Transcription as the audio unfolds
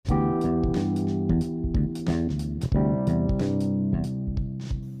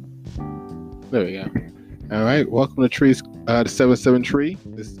There we go. All right. Welcome to Trees, the 77 Tree.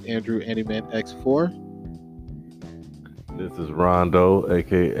 This is Andrew Andyman X4. This is Rondo,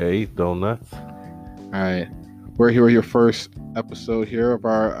 aka Donuts. All right. We're here with your first episode here of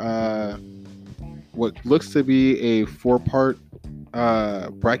our what looks to be a 4-part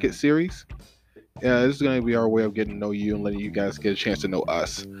bracket series. Yeah, this is going to be our way of getting to know you and letting you guys get a chance to know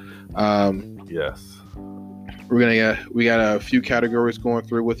us. Yes. We got a few categories going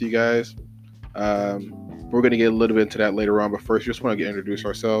through with you guys. We're going to get a little bit into that later on, but first, just want to introduce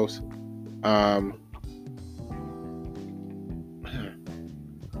ourselves.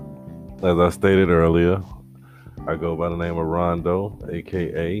 As I stated earlier, I go by the name of Rondo,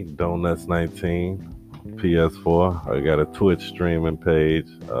 aka Donuts19, PS4. I got a Twitch streaming page.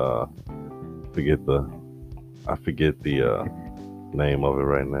 I forget the name of it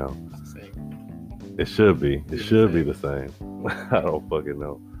right now. It should be. It should be the same. I don't fucking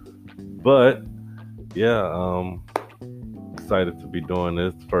know. But yeah, excited to be doing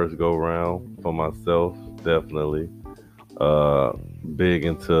this first go round for myself. Definitely. Big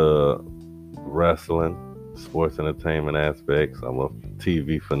into wrestling, sports entertainment aspects. I'm a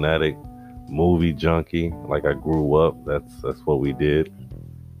TV fanatic, movie junkie. Like I grew up. That's what we did.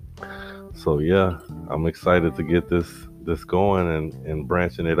 So yeah, I'm excited to get this going and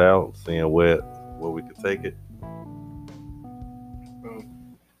branching it out, seeing where we can take it.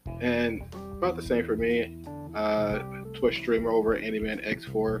 And about the same for me. Twitch streamer over at Andyman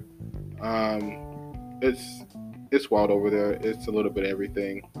X4. It's wild over there. It's a little bit of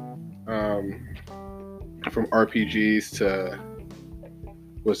everything. From RPGs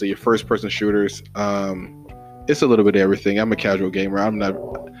to your first person shooters. It's a little bit of everything. I'm a casual gamer. I'm not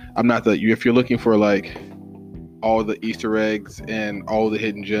if you're looking for like all the Easter eggs and all the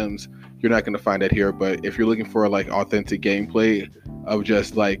hidden gems, you're not going to find that here. But if you're looking for like authentic gameplay of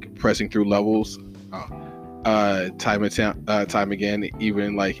just like pressing through levels, time again,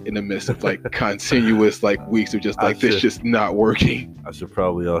 even like in the midst of like continuous like weeks of just like this just not working. I should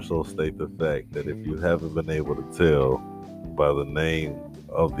probably also state the fact that if you haven't been able to tell by the name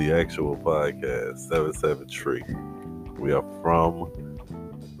of the actual podcast, 77 Tree, we are from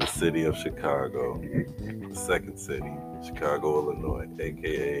the city of Chicago, the second city, Chicago, Illinois,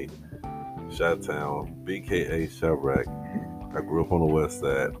 aka Chi-Town, BKA Chirac. I grew up on the west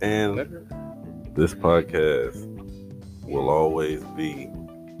side, and this podcast will always be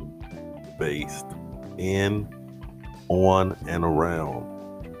based in, on, and around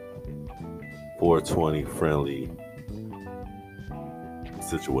 420 friendly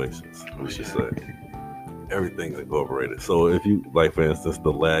situations, we should say. Everything's incorporated. So if you, like for instance,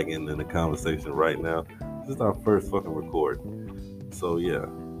 the lagging in the conversation right now, this is our first fucking record. So yeah,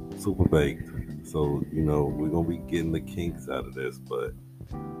 super baked. So, we're going to be getting the kinks out of this, but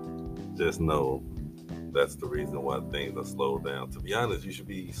just know that's the reason why things are slowed down. To be honest, you should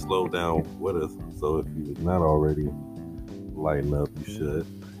be slowed down with us. So if you're not already lighting up, you should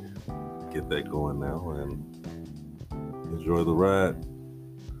get that going now and enjoy the ride.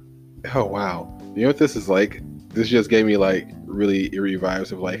 Oh, wow. You know what this is like? This just gave me like really eerie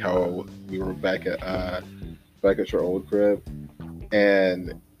vibes of like how we were back at your old crib,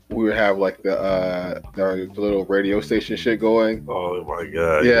 and we would have like the little radio station shit going. Oh my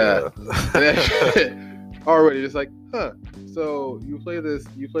god! Yeah. Already just like, so you play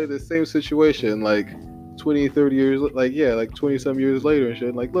this same situation like 20, 30 years, like 20 some years later and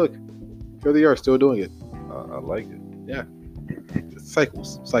shit. Like, look, here they are still doing it. I like it. Yeah.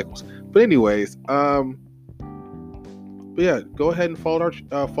 Cycles. But anyways, but yeah, go ahead and follow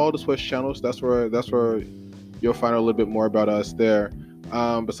the Twitch channels. That's where you'll find out a little bit more about us there.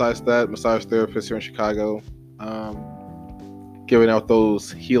 Besides that, massage therapist here in Chicago, giving out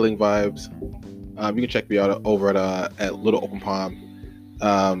those healing vibes. You can check me out over at Little Open Palm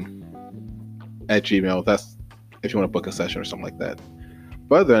at Gmail. That's if you want to book a session or something like that.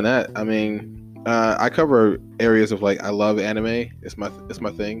 But other than that, I mean, I cover areas of like I love anime. It's my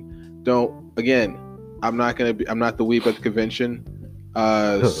thing. I'm not the weeb at the convention.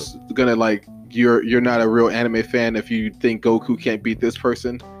 Gonna like. You're not a real anime fan if you think Goku can't beat this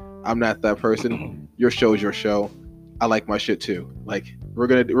person. I'm not that person. Your show's your show. I like my shit too. Like we're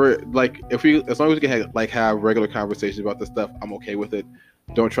like as long as we can have regular conversations about this stuff, I'm okay with it.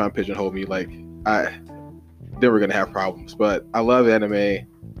 Don't try and pigeonhole me. Then we're gonna have problems. But I love anime.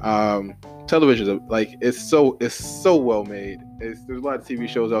 Television, like it's so well made. There's a lot of TV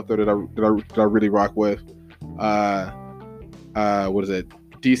shows out there that I really rock with. What is it?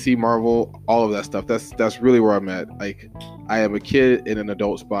 DC, Marvel, all of that stuff. That's really where I'm at. Like, I am a kid in an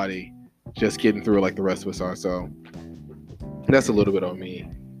adult's body, just getting through like the rest of us are. So that's a little bit on me.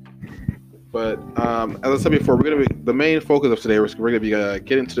 But as I said before, we're gonna be the main focus of today. We're gonna be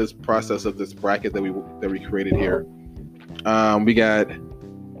getting into this process of this bracket that we created here. We got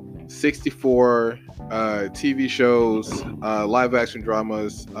 64 TV shows, live action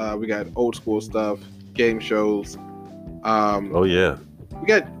dramas. We got old school stuff, game shows. Oh yeah,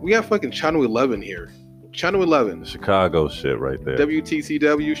 we got fucking Channel 11 here. Channel 11, Chicago shit right there.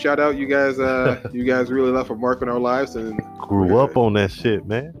 WTCW, shout out you guys. You guys really left a mark on our lives and Grew up on that shit,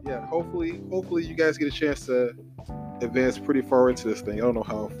 man. yeah. Hopefully you guys get a chance to advance pretty far into this thing. I don't know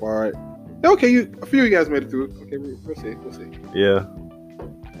how far. Okay, a few of you guys made it through. Okay, we'll see. Yeah.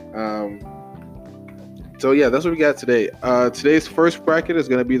 So yeah, that's what we got today. Today's first bracket is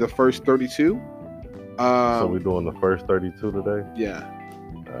going to be the first 32. So we're doing the first 32 today. Yeah.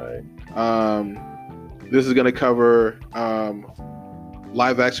 All right. This is going to cover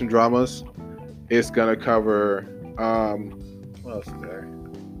live action dramas. It's going to cover what else is there?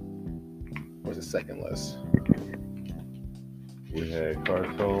 What's the second list? We had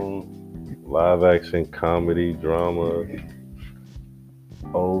cartoon, live action, comedy, drama,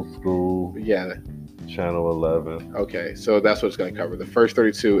 old school. Yeah. Channel 11. Okay, so that's what it's going to cover. The first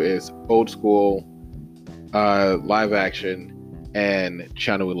 32 is old school, live action, and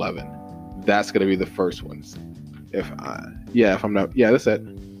Channel 11. That's going to be the first ones. If I'm not, that's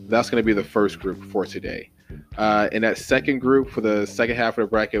it. That's going to be the first group for today. In that second group, for the second half of the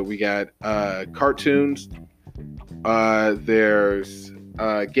bracket, we got cartoons. There's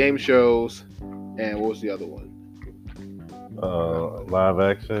game shows, and what was the other one? Live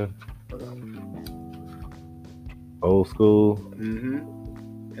action, old school,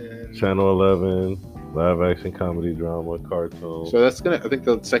 and Channel 11, live action, comedy, drama, cartoon. So that's gonna. I think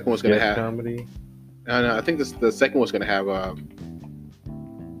the second one's gonna have comedy. No, I think the second one's gonna have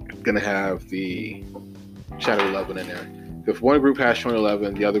the Channel 11 in there. If one group has Channel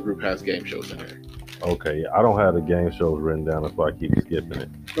 11, the other group has game shows in there. Okay, I don't have the game shows written down, that's why I keep skipping it.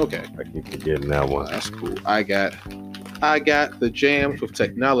 Okay, I keep forgetting that one. That's cool. I got the jams with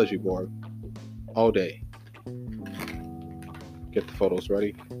technology board all day. Get the photos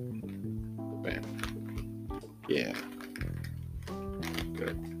ready. Bam. Yeah.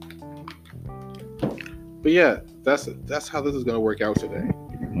 Good. But yeah, that's how this is gonna work out today.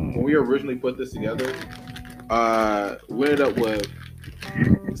 When we originally put this together, we ended up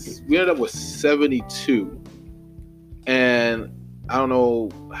with 72, and I don't know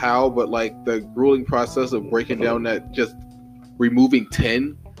how, but like the grueling process of breaking down that, just removing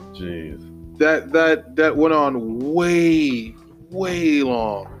 10. Jeez. That went on way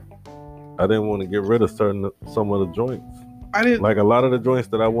long. I didn't want to get rid of some of the joints. I didn't like a lot of the joints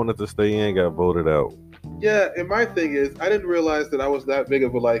that I wanted to stay in got voted out. Yeah, and my thing is, I didn't realize that I was that big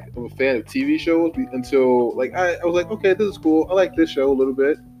of a fan of TV shows until I was like, okay, this is cool. I like this show a little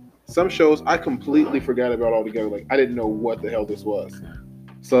bit. Some shows I completely forgot about altogether. Like, I didn't know what the hell this was.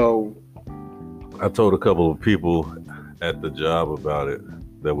 So I told a couple of people at the job about it,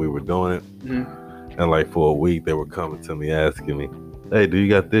 that we were doing it. Mm-hmm. And like for a week, they were coming to me asking me, hey, do you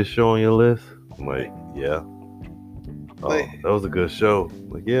got this show on your list? I'm like, yeah. Oh, that was a good show. I'm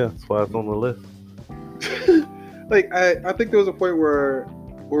like, yeah, that's why it's on the list. I think there was a point where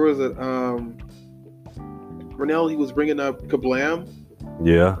was it? Renell, he was bringing up Kablam.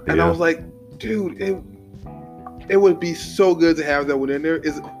 Yeah. And I was like, dude, it would be so good to have that one in there.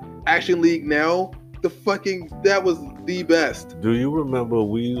 Is Action League Now? That was the best. Do you remember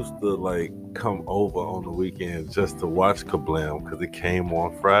we used to come over on the weekend just to watch Kablam because it came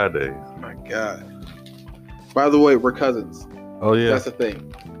on Fridays? Oh my God. By the way, we're cousins. Oh yeah. That's the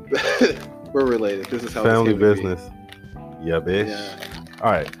thing. We're related. This is how family business. Yeah, bitch. Yeah.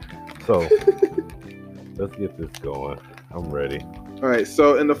 All right. So let's get this going. I'm ready. All right.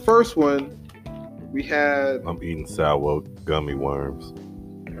 So in the first one, we had. I'm eating sour gummy worms.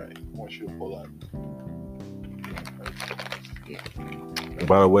 All right. I want you to pull up.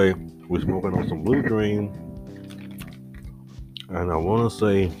 By the way, we're smoking on some Blue Dream, and I want to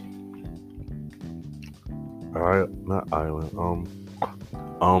say, not Island,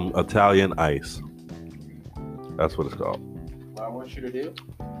 Italian Ice. That's what it's called. What I want you to do,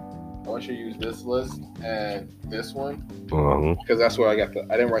 I want you to use this list and this one, because that's where I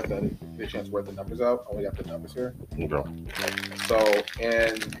didn't write the chance to write the numbers out. I only got the numbers here. Okay. So,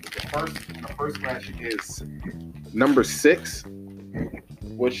 and the first match is number 6,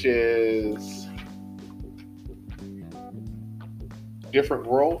 which is Different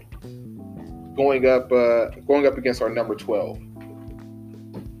World, going up against our number 12.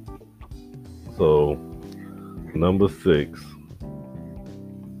 So, number 6.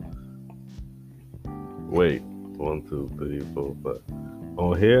 Wait, 1, 2, 3, 4, 5.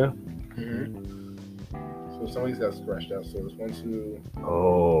 On here, So somebody's got scratched out. So it's 1, 2.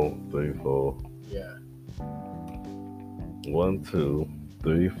 Oh, 3, 4. Yeah. 1, 2,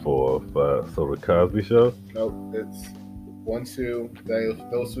 3, 4, 5. So the Cosby Show? Nope. It's 1, 2.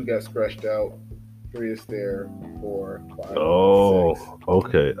 Those 2 got scratched out. 3 is there. 4, 5. Oh, 6.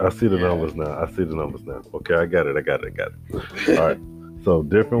 okay. I see the numbers now. Okay, I got it. All right. So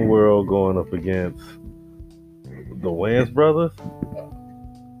different world going up against the Wayans brothers.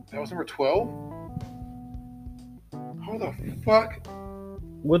 That was number 12? How the fuck?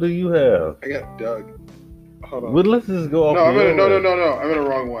 What do you have? I got Doug. Hold on. Well, let's just go off. No, I'm in the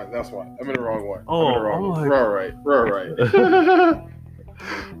wrong one. That's why. I'm in the wrong one. Oh, I'm in the wrong one. We're all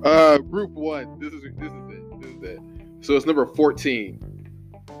right. Group 1. This is it. So it's number 14.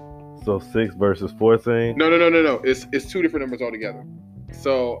 So 6 versus 14? No. It's 2 different numbers altogether.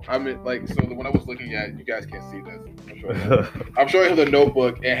 So I mean, so the one I was looking at, you guys can't see this. I'm showing you the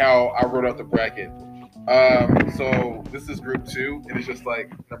notebook and how I wrote out the bracket. So this is group 2, and it's just like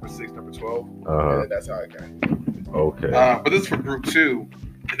number 6, number 12, and that's how I got it. Okay. But this is for group 2.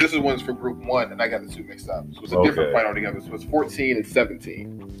 This is one's for group 1, and I got the 2 mixed up. So it's a different fight altogether. So it's 14 and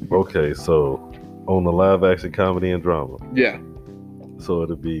 17. Okay, so on the live action comedy and drama. Yeah. So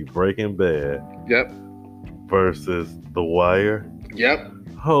it'll be Breaking Bad. Yep. Versus The Wire. Yep.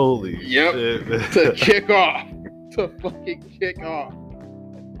 Holy shit. To kick off. To fucking kick off.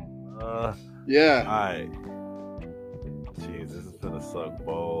 Yeah. Alright. Jeez, this is gonna suck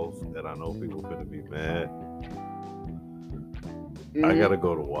balls, and I know people gonna be mad. I gotta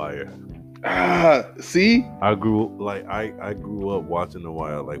go to Wire. See? I grew up watching The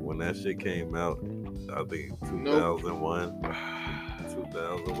Wire. Like when that shit came out, I think 2001,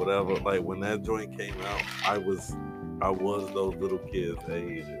 2000, whatever. Like when that joint came out, I was those little kids'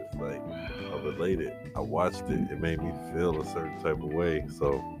 ages. Like I related. I watched it. It made me feel a certain type of way.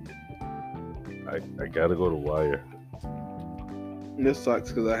 So I gotta go to Wire. And this sucks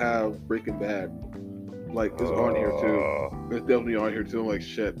because I have Breaking Bad. Like it's on here too. It's definitely on here too. I'm like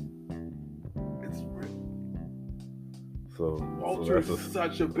shit. Walter is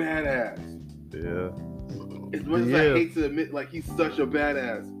such a badass. Yeah. As much as I hate to admit, like he's such a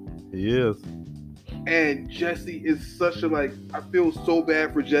badass. He is. And Jesse is such a I feel so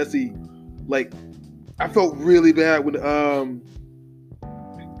bad for Jesse. Like I felt really bad when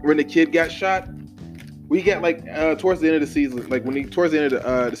the kid got shot. We got towards the end of the season, towards the end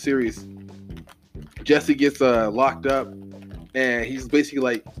of the series, Jesse gets locked up, and he's basically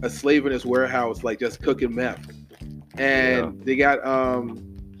like a slave in his warehouse, like just cooking meth. And they got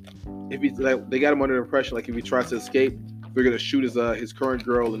they got him under the impression like if he tries to escape, they're gonna shoot his current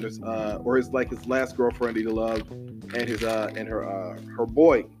girl and his last girlfriend that he loved, and her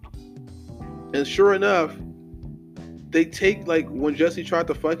boy. And sure enough, they take when Jesse tried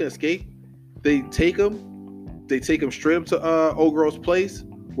to fucking escape, they take him straight up to old girl's place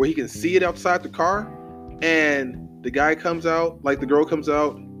where he can see it outside the car, and the guy comes out, the girl comes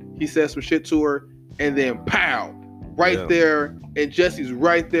out, he says some shit to her, and then pow, right there, and Jesse's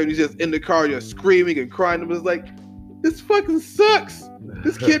right there, and he's just in the car just screaming and crying. I was like, this fucking sucks.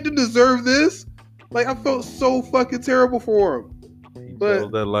 This kid didn't deserve this. I felt so fucking terrible for him.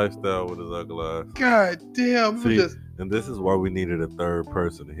 But that lifestyle with his ugly eyes. God damn. See, and this is why we needed a third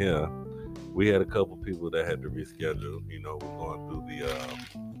person here. We had a couple people that had to reschedule. You know, we're going through the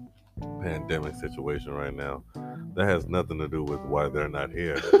pandemic situation right now. That has nothing to do with why they're not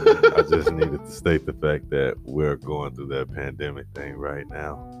here. I just needed to state the fact that we're going through that pandemic thing right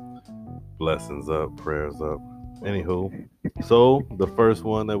now. Blessings up, prayers up. Anywho, so the first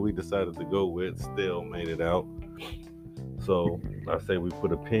one that we decided to go with still made it out. So I say we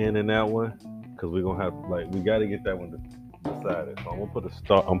put a pin in that one because we're gonna have we got to get that one decided. So I'm gonna put a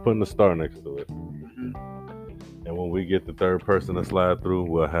star. I'm putting a star next to it. Mm-hmm. And when we get the third person to slide through,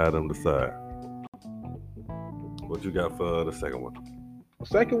 we'll have them decide. What you got for the second one? The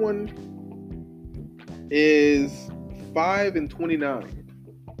second one is 5 and 29.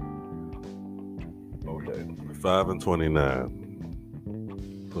 Okay, 5 and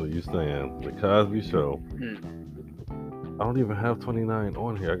 29. So you saying the Cosby Show? Mm-hmm. I don't even have 29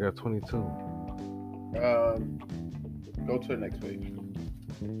 on here. I got 22. Go to the next page.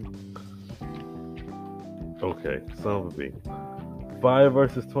 Okay, son of a bitch. 5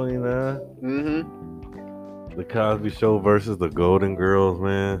 versus 29. Mm-hmm. The Cosby Show versus the Golden Girls,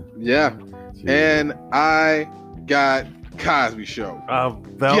 man. Yeah. Jeez. And I got Cosby Show. I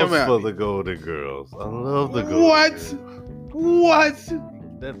vouch for the Golden Girls. I love the Golden Girls. What?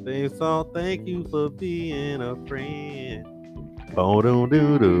 That theme song, thank you for being a friend. Oh,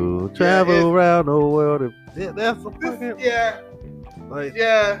 do travel around the world. That's a fucking Like,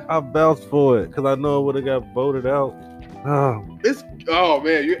 Yeah, I vouched for it because I know it would have got voted out. it's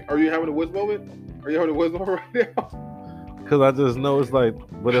man. Are you having a whiz moment? Are you having a whiz moment right now? Because I just know it's like,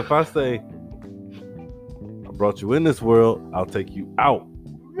 but if I say I brought you in this world, I'll take you out.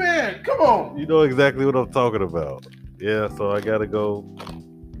 Man, come on. You know exactly what I'm talking about. Yeah, so I gotta go.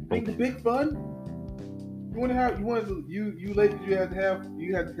 Ain't the big fun? You had to have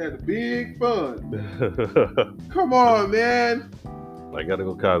the big fun. Come on, man. I gotta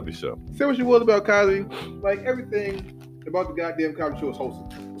go Cosby Show. Say what you was about Cosby. Like everything about the goddamn Cosby Show was wholesome.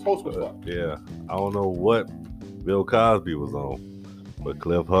 It was wholesome as fuck. Yeah, I don't know what Bill Cosby was on, but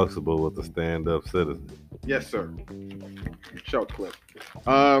Cliff Huxtable was a stand-up citizen. Yes, sir. Shout Cliff.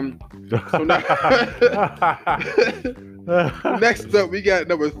 So now, next up, we got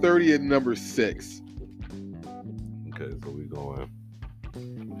number 30 and number 6. Okay, so we going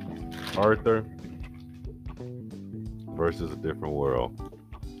Arthur versus A Different World.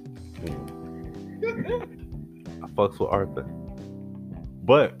 I fucks with Arthur,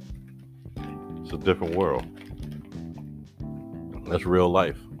 but it's a different world. That's real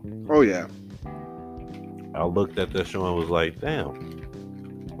life. Oh yeah. I looked at that show and was like, damn,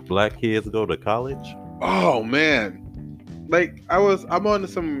 black kids go to college? Oh man. Like I'm on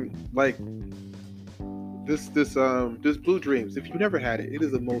some like this Blue Dreams. If you never had it, it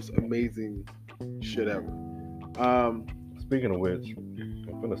is the most amazing shit ever. Speaking of which,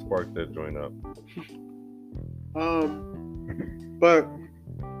 I'm gonna spark that joint up. But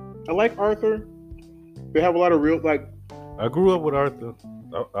I like Arthur. They have a lot of real like. I grew up with Arthur.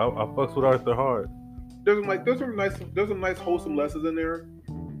 I fucks with Arthur hard. There's some nice wholesome lessons in there.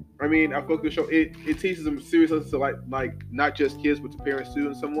 I mean, I feel like the show it teaches them serious lessons to like not just kids but to parents too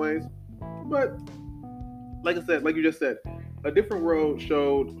in some ways. But like I said, like you just said, A Different World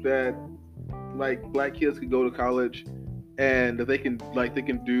showed that like black kids could go to college and that they can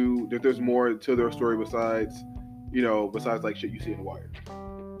do that. There's more to their story besides like shit you see in The Wire.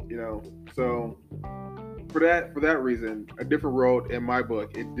 So for that reason, A Different World in my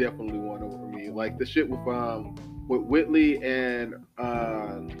book, it definitely won over for me. Like the shit with Whitley and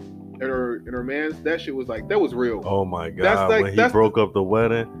her man, that shit was like that was real. Oh my god! When he broke up the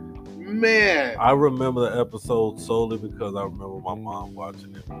wedding, man. I remember the episode solely because I remember my mom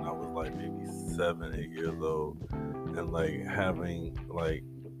watching it when I was like maybe 7, 8 years old, and like having like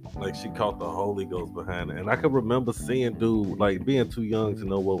she caught the Holy Ghost behind it, and I can remember seeing dude like being too young to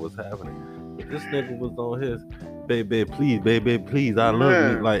know what was happening. But this nigga was on his baby, please, I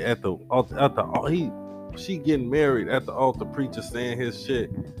love you. Like at the she getting married at the altar, preacher saying his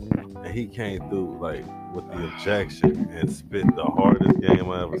shit, and he came through like with the ejection and spit the hardest game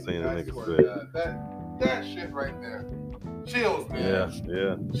I ever seen a nigga spit. That shit right there, chills, man.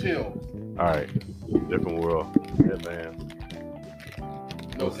 Yeah, chills. All right, Different World. Yeah, man.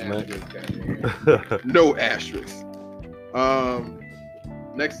 No asterisk. No asterisk.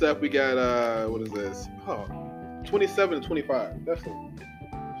 Next up we got what is this? 27 and 25. That's on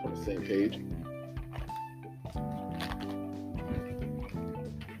the same page.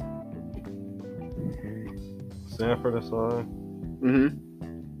 Sanford and Son.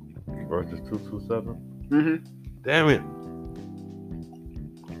 Versus 227. Damn it.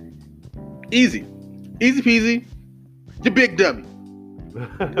 Easy peasy. You big dummy.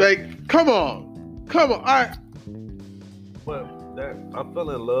 Like, come on. But I fell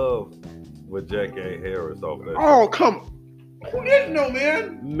in love with Jackie Harris off that. Oh, come on. Who didn't know,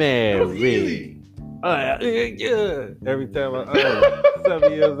 man? Mary. Yeah. Every time I was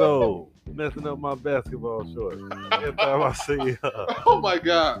 7 years old, messing up my basketball shorts. Every time I see her. Oh my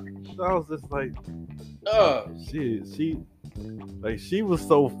god. I was just like, she was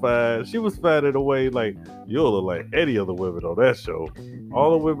so fine. She was fine in a way like you'll look like any other women on that show.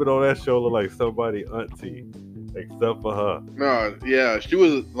 All the women on that show look like somebody auntie, except for her. No, yeah, she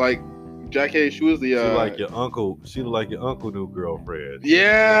was like Jackie. She was the. She like your uncle. She like your uncle new girlfriend.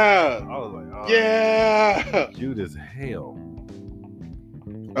 Yeah. I was like, oh, yeah, cute as hell.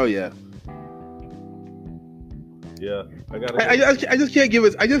 Oh yeah. Yeah, I just can't give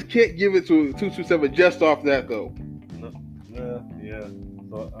it. I just can't give it to 227 just off that though. Yeah.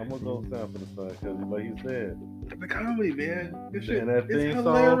 So I'm gonna go Sanford and Son because, like you said, the comedy, man. This shit, that it's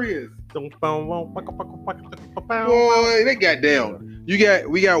hilarious. Boy, they got down.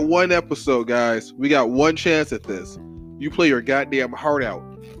 We got one episode, guys. We got one chance at this. You play your goddamn heart out,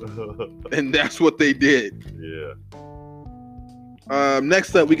 and that's what they did. Yeah.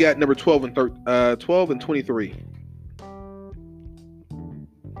 Next up, we got number 12 and 23.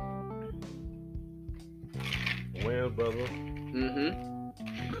 Win, brother. Mm-hmm.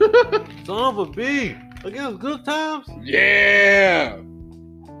 Son of a B. Against Good Times? Yeah,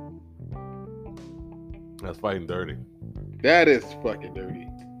 That's fighting dirty. that is fucking dirty.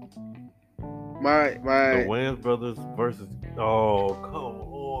 My The Wayans brothers versus. Oh,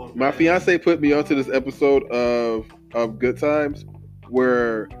 come on. my man. fiance put me onto this episode of Good Times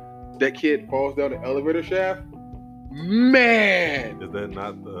where that kid falls down the elevator shaft. Man, Is that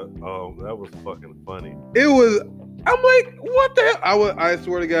not the? That was fucking funny. it was. I'm like, what the hell? I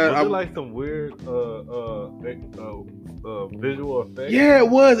swear to God. Was it like some weird visual effect? Yeah, it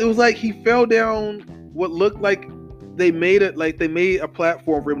was. It was like he fell down what looked like they made a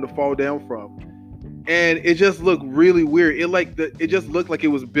platform for him to fall down from. And it just looked really weird. It just looked like it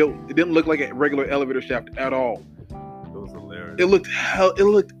was built. It didn't look like a regular elevator shaft at all. It was hilarious. It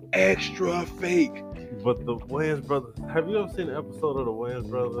looked extra fake. But the Wayans brothers, have you ever seen an episode of the Wayans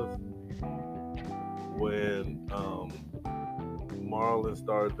brothers when Marlon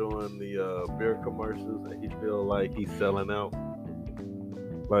started doing the beer commercials and he feel like he's selling out?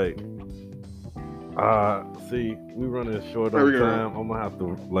 Like, see, we running short on time. I'm gonna have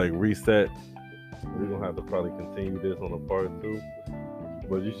to like reset. We're gonna have to probably continue this on a part 2.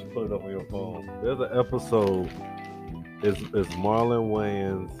 But you should put it up on your phone. There's an episode. It's Marlon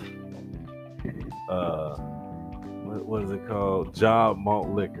Wayans. What is it called? Job Malt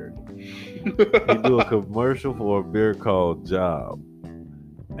Liquor. He do a commercial for a beer called Job.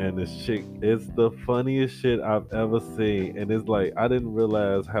 And this chick, it's the funniest shit I've ever seen. And it's like, I didn't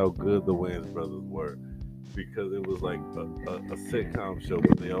realize how good the Wayans brothers were. Because it was like a sitcom show,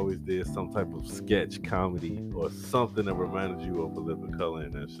 but they always did some type of sketch comedy or something that reminded you of A Living Color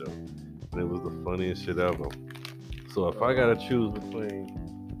in that show. And it was the funniest shit ever. So if I gotta choose between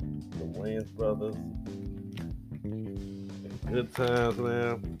the Wayans brothers and Good Times,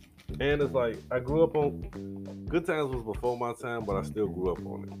 man. And it's like, I grew up on Good Times was before my time, but I still grew up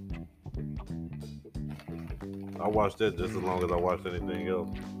on it. I watched that just as long as I watched anything else.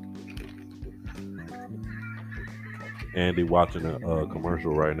 Andy watching a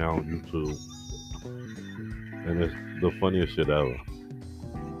commercial right now on YouTube, and it's the funniest shit ever.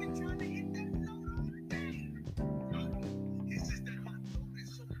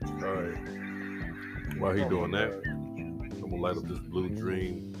 All right, while he doing that, I'm gonna light up this Blue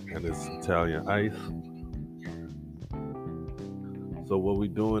Dream and this Italian ice. So what we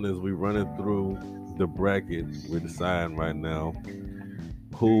doing is we running through the bracket. We're deciding right now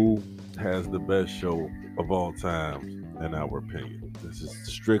who has the best show of all time. In our opinion, this is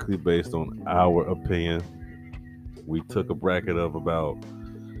strictly based on our opinion. We took a bracket of about,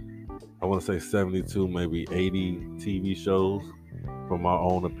 I want to say 72, maybe 80 TV shows from our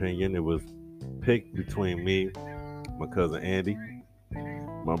own opinion. It was picked between me, my cousin Andy,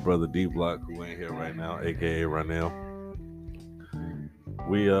 my brother D Block, who ain't here right now, aka Ronell.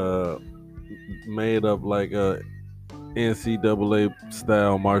 We made up like a NCAA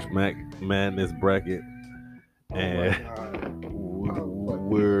style March Madness bracket. And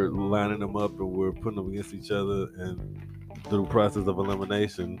we're lining them up and we're putting them against each other, and through the process of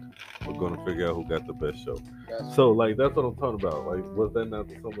elimination, we're going to figure out who got the best show. So, like, that's what I'm talking about. Like, was that not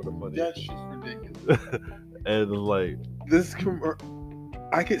some of the funny? That's just ridiculous. And like, this,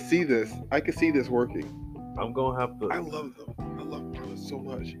 I could see this. I could see this working. I'm gonna have to. I love them. I love brothers so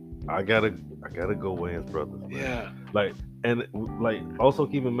much. I gotta go Wayans brothers. Man. Yeah. Like, and like, also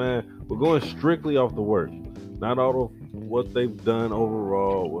keep in mind, we're going strictly off the work. Not all of what they've done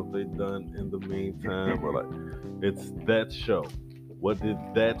overall, what they've done in the meantime, or like, it's that show. What did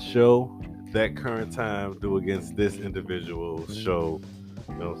that show, that current time, do against this individual's show?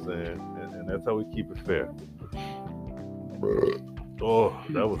 You know what I'm saying? And that's how we keep it fair. Oh,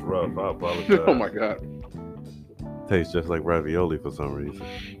 that was rough. I apologize. Oh my God. Tastes just like ravioli for some reason.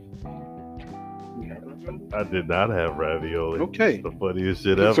 I did not have ravioli. Okay. It's the funniest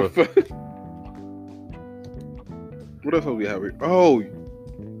shit ever. What else do we have here? Oh,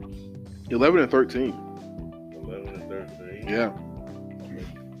 11 and 13. 11 and 13. Yeah.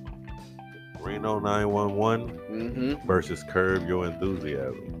 Reno 911 versus Curb Your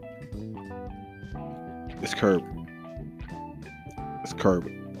Enthusiasm. It's Curb. It's Curb.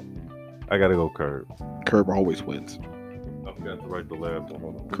 I gotta go Curb. Curb always wins. I forgot to write the last one.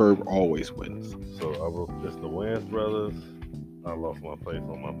 Hold on. Curb always wins. So I wrote this: the Wayans brothers. I lost my place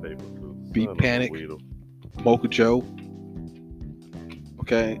on my paper too. Beat Panic. Mocha Joe.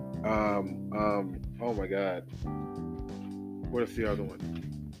 Okay. Oh my God. What is the other one?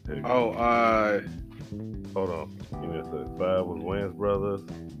 Oh, hold on. Give me a sec. 5 was Wayans brothers.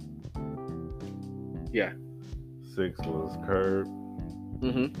 Yeah. 6 was Curb.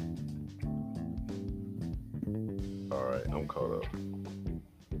 All right, I'm caught up.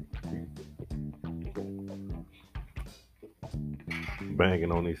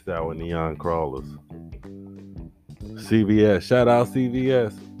 Banging on these sour neon crawlers. CVS. Shout out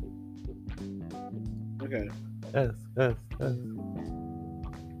CVS. Okay. S.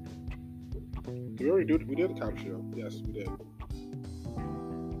 We did a Cosby Show. Yes, we did.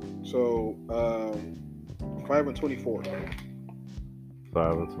 So, 5 and 24.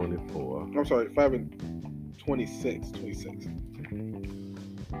 5 and 24. I'm sorry, 5 and 26. 26.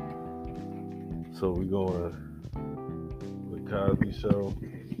 So we going the Cosby Show.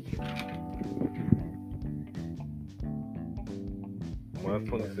 My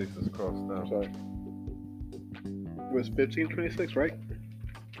 26 is crossed I'm out. sorry. It was 15, 26, right?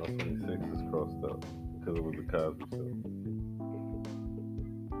 My 26 is crossed out because it was the Cosby Show.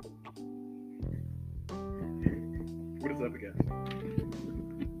 What is up again?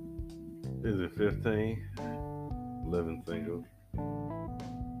 Is it 15? 11 singles.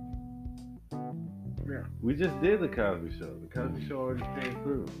 Yeah. We just did the Cosby Show. The Cosby Show already came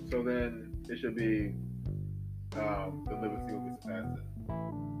through. So then it should be the Living Single Gets Passed.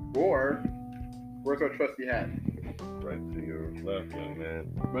 Or where's our trusty hat? Right to your left, young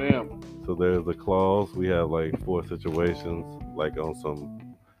man. Bam. So there's a clause. We have like 4 situations, like on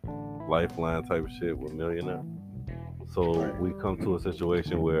some Lifeline type shit with Millionaire. So we come to a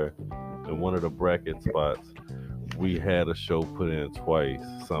situation where in one of the bracket spots, we had a show put in twice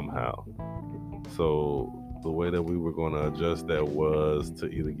somehow. So the way that we were going to adjust that was to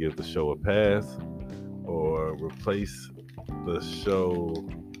either give the show a pass or replace the show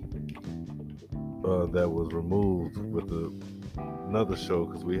that was removed with another show,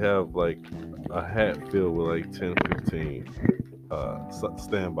 because we have like a hat filled with like 10, 15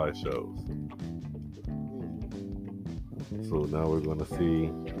 standby shows. So now we're going to see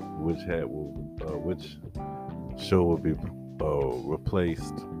which hat will, which show will be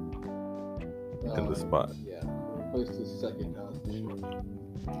replaced in the spot. Yeah, replace the second Cosby Show.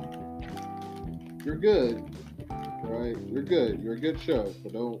 You're good, right? You're good. You're a good show,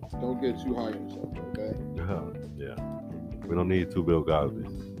 but don't get too high on yourself, okay? Yeah. We don't need 2 Bill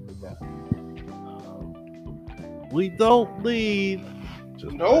Cosby's. We don't need.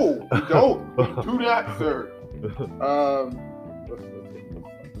 Just No, we don't. Do not, sir.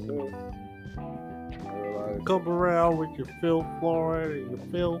 Come around with your filth, Florida, and your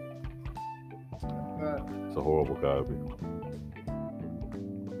filth. It's a horrible Cosby.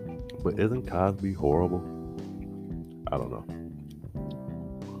 But isn't Cosby horrible? I don't know.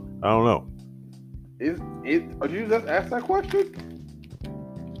 Are you just ask that question?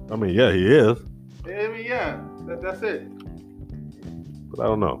 I mean, yeah, he is. I mean, yeah, that's it. But I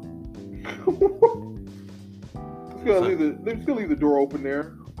don't know. Let's leave the door open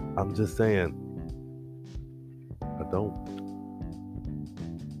there. I'm just saying. I don't.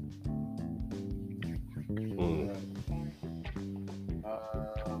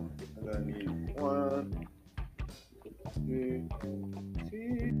 And then I need 1, 2,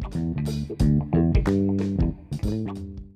 3.